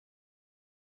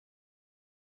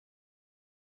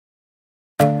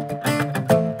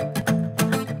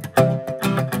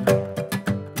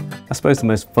I suppose the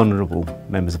most vulnerable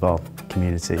members of our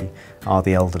community are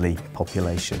the elderly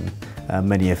population,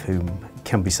 many of whom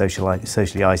can be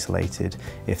socially isolated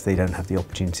if they don't have the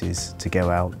opportunities to go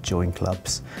out, join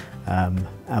clubs,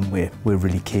 and we're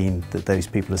really keen that those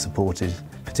people are supported,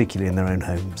 particularly in their own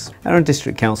homes. Arun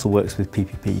District Council works with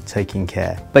PPP Taking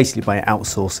Care, basically by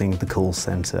outsourcing the call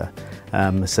centre,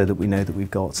 so that we know that we've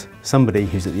got somebody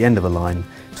who's at the end of a line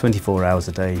 24 hours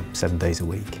a day, 7 days a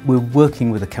week. We're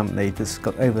working with a company that's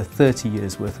got over 30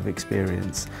 years worth of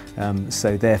experience,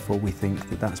 so therefore we think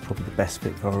that that's probably the best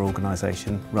fit for our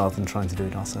organisation rather than trying to do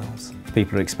it ourselves.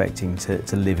 People are expecting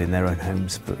to live in their own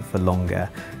homes for longer,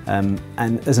 and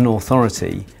as an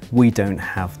authority we don't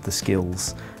have the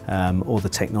skills or the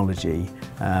technology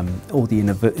or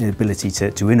the ability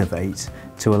to innovate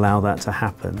to allow that to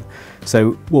happen.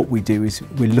 So what we do is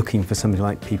we're looking for something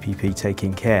like PPP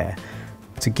Taking Care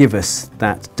to give us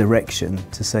that direction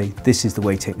to say this is the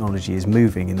way technology is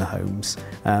moving in the homes,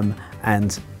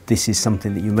 and this is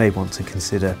something that you may want to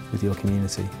consider with your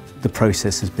community. The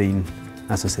process has been,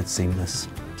 as I said, seamless,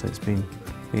 so it's been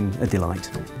a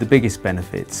delight. The biggest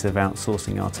benefits of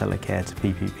outsourcing our telecare to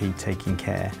PPP Taking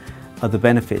Care are the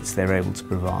benefits they're able to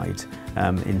provide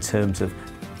in terms of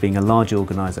being a large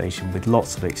organisation with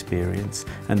lots of experience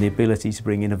and the ability to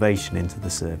bring innovation into the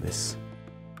service.